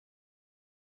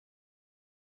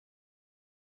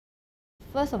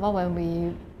first of all,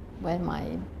 when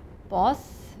my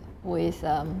boss, who is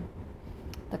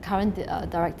the current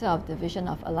director of division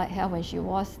of allied health, when she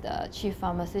was the chief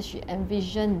pharmacist, she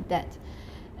envisioned that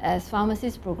as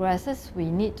pharmacists progresses, we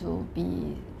need to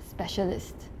be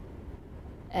specialists,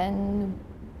 and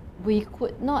we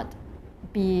could not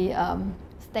be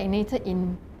stagnated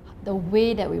in the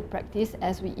way that we practice.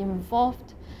 As we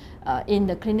involved in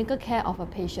the clinical care of a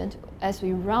patient, as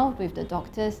we round with the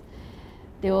doctors,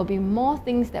 there will be more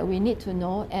things that we need to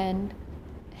know, and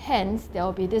hence there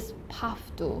will be this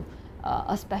path to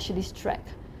a specialist track.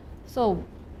 So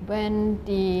when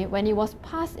it was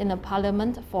passed in the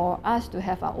parliament for us to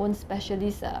have our own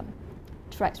specialist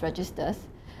tracks registers,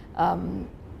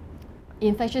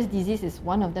 infectious disease is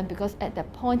one of them, because at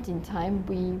that point in time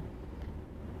we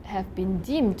have been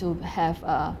deemed to have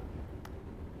a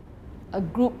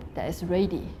group that is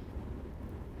ready.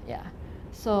 Yeah.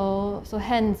 So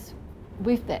hence,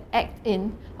 with the act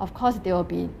in, of course there will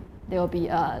be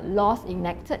laws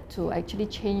enacted to actually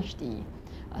change the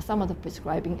some of the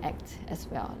prescribing act as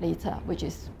well later, which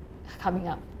is coming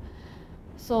up.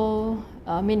 So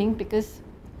meaning, because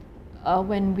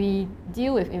when we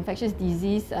deal with infectious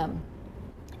disease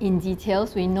in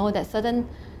details, we know that certain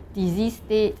disease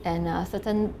state and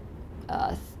certain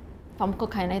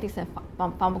pharmacokinetics and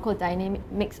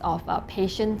pharmacodynamics of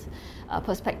patient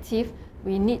perspective,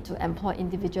 we need to employ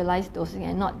individualized dosing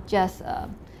and not just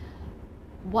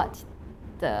what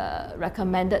the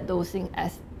recommended dosing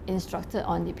as instructed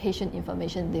on the patient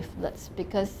information leaflets,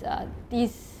 because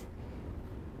these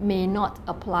may not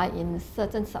apply in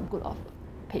certain subgroup of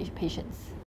patients.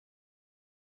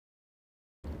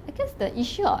 I guess the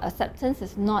issue of acceptance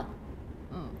is not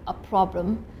a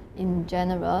problem in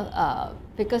general,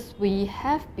 because we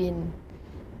have been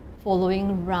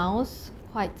following rounds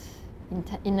quite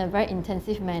in a very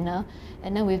intensive manner,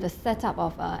 and then with the setup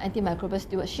of antimicrobial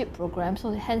stewardship program,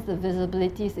 so hence the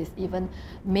visibility is even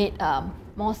made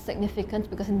more significant,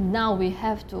 because now we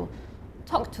have to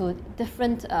talk to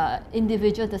different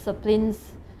individual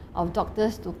disciplines of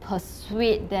doctors to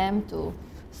persuade them to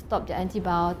stop their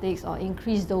antibiotics or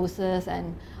increase doses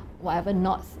and whatever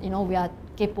not, we are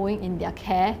kepoing in their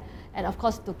care. And of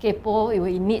course, to kepo,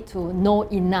 we need to know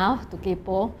enough to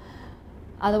kepo.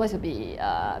 Otherwise, we'll be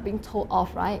being told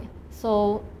off, right?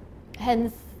 So,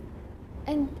 hence,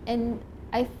 and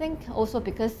I think also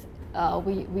because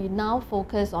we now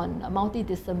focus on a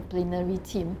multidisciplinary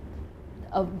team,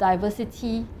 a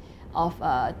diversity of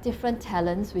different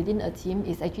talents within a team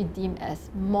is actually deemed as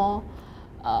more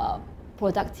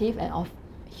productive and of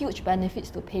huge benefits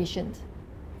to patients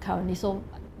currently. So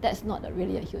that's not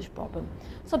really a huge problem.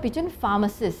 So between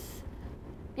pharmacists,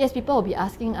 yes, people will be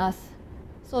asking us,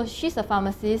 so she's a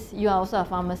pharmacist, you are also a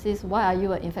pharmacist, why are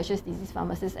you an infectious disease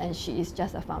pharmacist and she is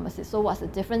just a pharmacist? So what's the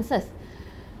differences?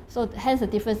 So hence the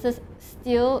differences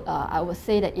still, I would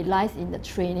say that it lies in the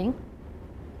training,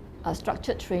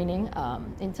 structured training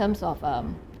in terms of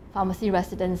pharmacy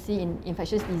residency in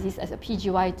infectious disease as a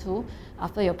PGY2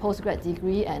 after your postgrad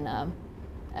degree,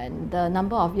 and the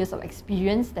number of years of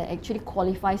experience that actually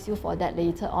qualifies you for that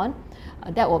later on.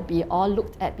 That will be all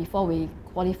looked at before we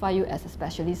qualify you as a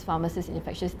specialist pharmacist in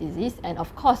infectious disease. And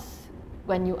of course,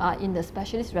 when you are in the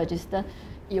specialist register,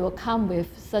 it will come with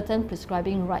certain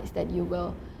prescribing rights that you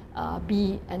will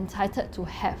be entitled to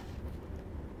have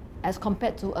as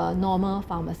compared to a normal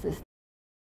pharmacist.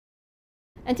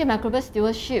 Antimicrobial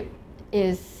stewardship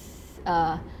is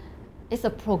a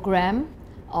program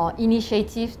or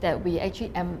initiative that we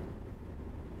actually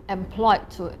employed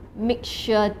to make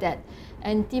sure that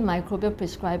antimicrobial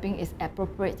prescribing is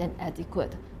appropriate and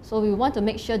adequate. So we want to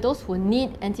make sure those who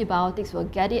need antibiotics will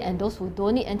get it, and those who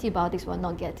don't need antibiotics will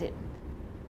not get it.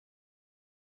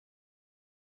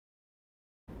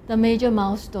 The major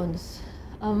milestones.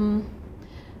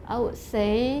 I would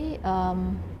say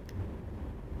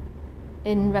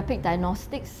in rapid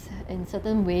diagnostics, in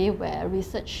certain way where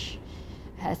research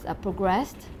has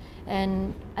progressed,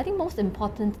 and I think most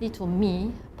importantly to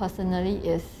me personally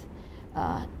is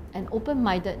an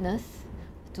open-mindedness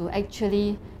to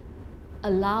actually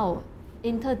allow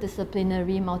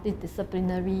interdisciplinary,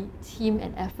 multidisciplinary team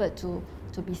and effort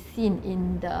to be seen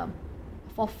in the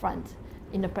forefront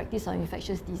in the practice of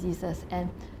infectious diseases. And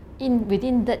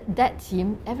within that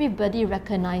team, everybody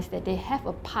recognizes that they have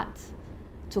a part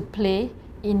to play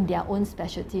in their own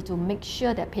specialty to make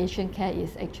sure that patient care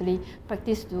is actually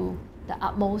practiced to the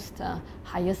utmost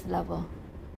highest level.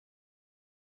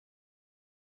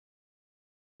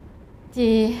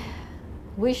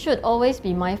 We should always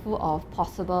be mindful of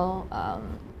possible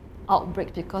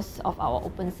outbreaks because of our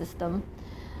open system.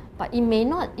 But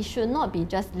it should not be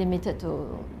just limited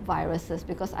to viruses,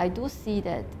 because I do see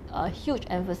that a huge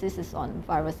emphasis is on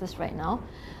viruses right now.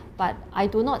 But I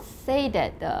do not say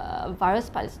that the virus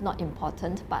part is not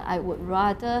important, but I would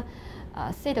rather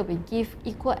say that we give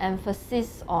equal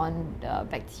emphasis on the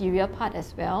bacteria part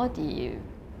as well, in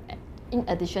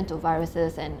addition to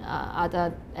viruses and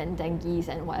dengue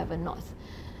and whatever not.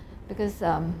 Because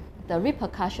the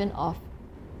repercussion of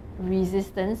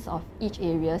resistance of each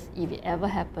areas, if it ever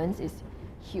happens, is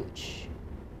huge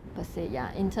per se.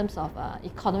 Yeah, in terms of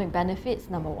economic benefits,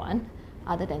 number one,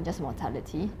 other than just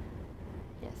mortality.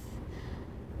 Yes.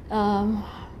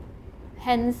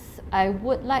 Hence, I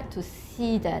would like to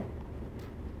see that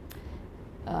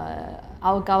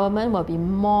our government will be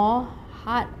more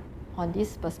hard on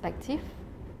this perspective,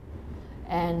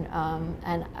 and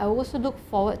I also look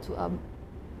forward to a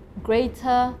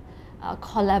greater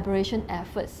collaboration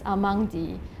efforts among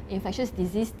the infectious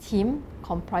disease team,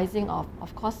 comprising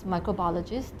of course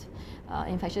microbiologists,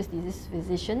 infectious disease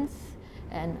physicians,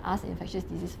 and us infectious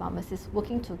disease pharmacists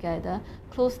working together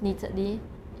close-knittedly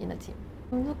in a team.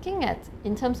 I'm looking at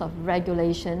in terms of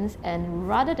regulations, and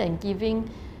rather than giving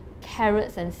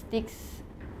carrots and sticks,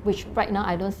 which right now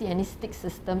I don't see any stick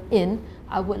system in,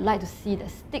 I would like to see the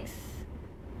sticks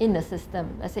in the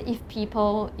system. Let's say if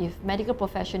medical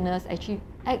professionals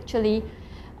actually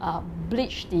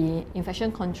breach the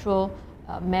infection control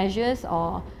measures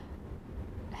or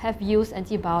have used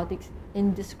antibiotics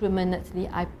indiscriminately,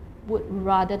 I would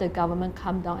rather the government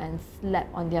come down and slap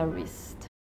on their wrist.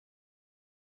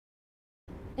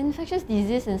 Infectious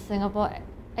disease in Singapore,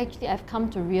 actually I've come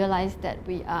to realize that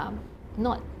we are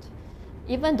not,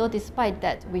 even though despite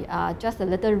that we are just a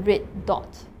little red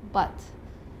dot, but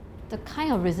the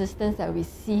kind of resistance that we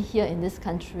see here in this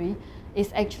country is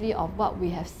actually of what we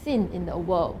have seen in the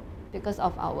world because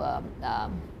of our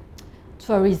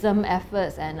tourism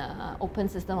efforts and open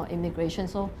system of immigration.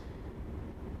 So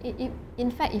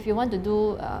in fact, if you want to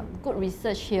do good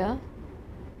research here,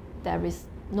 there is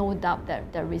no doubt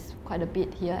that there is quite a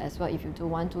bit here as well. If you do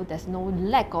want to, there's no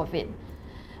lack of it.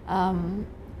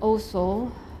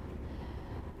 Also,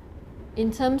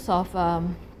 in terms of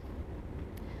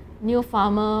new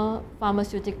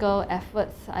pharmaceutical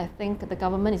efforts, I think the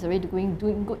government is already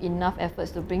doing good enough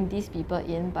efforts to bring these people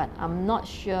in, but I'm not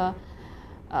sure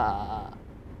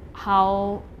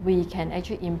how we can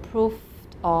actually improve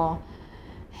or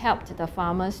help the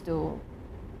farmers to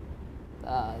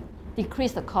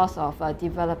decrease the cost of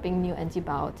developing new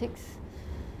antibiotics.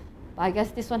 But I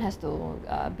guess this one has to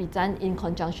be done in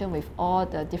conjunction with all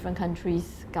the different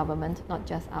countries' government, not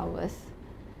just ours.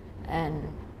 And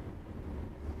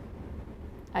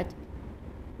I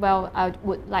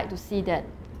would like to see that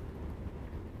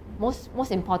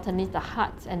most importantly, the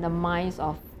hearts and the minds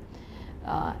of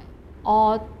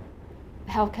all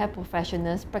healthcare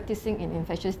professionals practicing in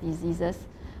infectious diseases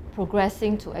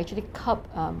progressing to actually curb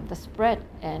the spread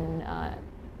and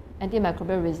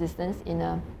antimicrobial resistance in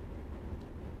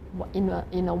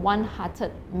a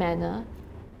one-hearted manner,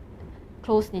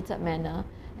 close-knitted manner,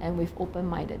 and with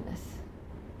open-mindedness.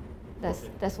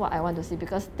 That's what I want to see,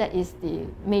 because that is the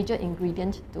major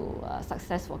ingredient to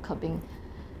success for curbing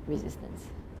resistance.